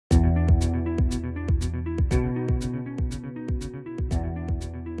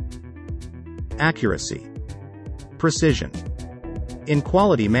Accuracy. Precision. In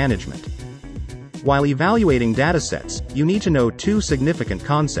quality management. While evaluating datasets, you need to know two significant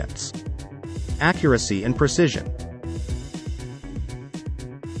concepts: accuracy and precision.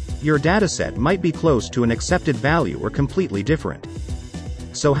 Your dataset might be close to an accepted value or completely different.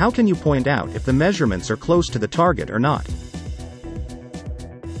 So how can you point out if the measurements are close to the target or not?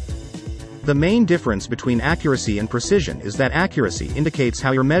 The main difference between accuracy and precision is that accuracy indicates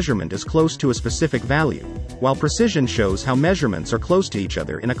how your measurement is close to a specific value, while precision shows how measurements are close to each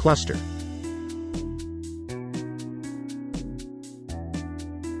other in a cluster.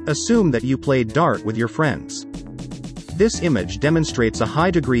 Assume that you played dart with your friends. This image demonstrates a high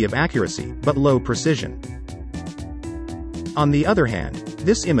degree of accuracy, but low precision. On the other hand,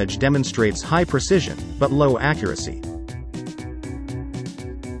 this image demonstrates high precision, but low accuracy.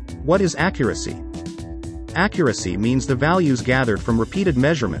 What is accuracy? Accuracy means the values gathered from repeated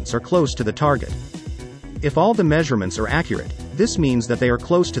measurements are close to the target. If all the measurements are accurate, this means that they are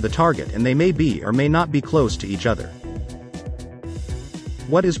close to the target, and they may be or may not be close to each other.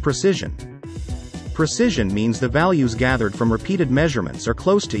 What is precision? Precision means the values gathered from repeated measurements are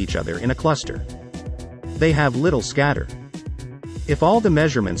close to each other in a cluster. They have little scatter. If all the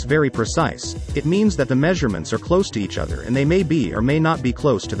measurements very precise, it means that the measurements are close to each other and they may be or may not be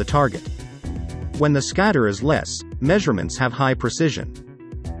close to the target. When the scatter is less, measurements have high precision.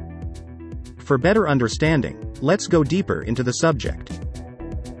 For better understanding, let's go deeper into the subject.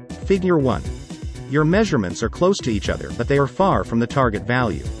 Figure 1. Your measurements are close to each other but they are far from the target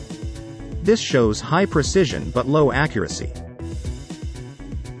value. This shows high precision but low accuracy.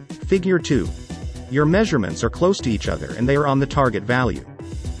 Figure 2. Your measurements are close to each other and they are on the target value.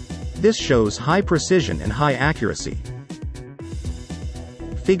 This shows high precision and high accuracy.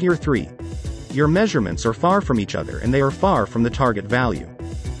 Figure 3. Your measurements are far from each other and they are far from the target value.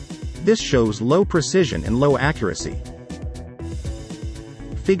 This shows low precision and low accuracy.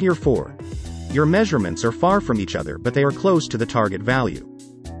 Figure 4. Your measurements are far from each other but they are close to the target value.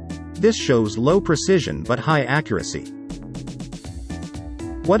 This shows low precision but high accuracy.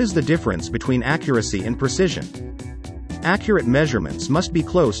 What is the difference between accuracy and precision? Accurate measurements must be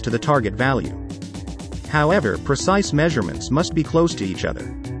close to the target value. However, precise measurements must be close to each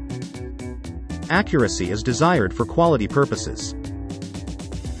other. Accuracy is desired for quality purposes.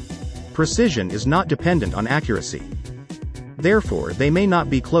 Precision is not dependent on accuracy. Therefore, they may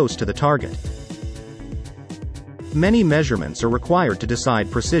not be close to the target. Many measurements are required to decide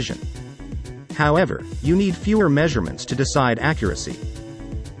precision. However, you need fewer measurements to decide accuracy.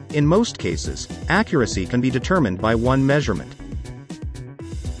 In most cases, accuracy can be determined by one measurement.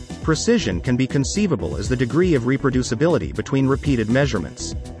 Precision can be conceivable as the degree of reproducibility between repeated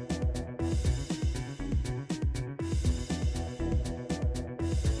measurements.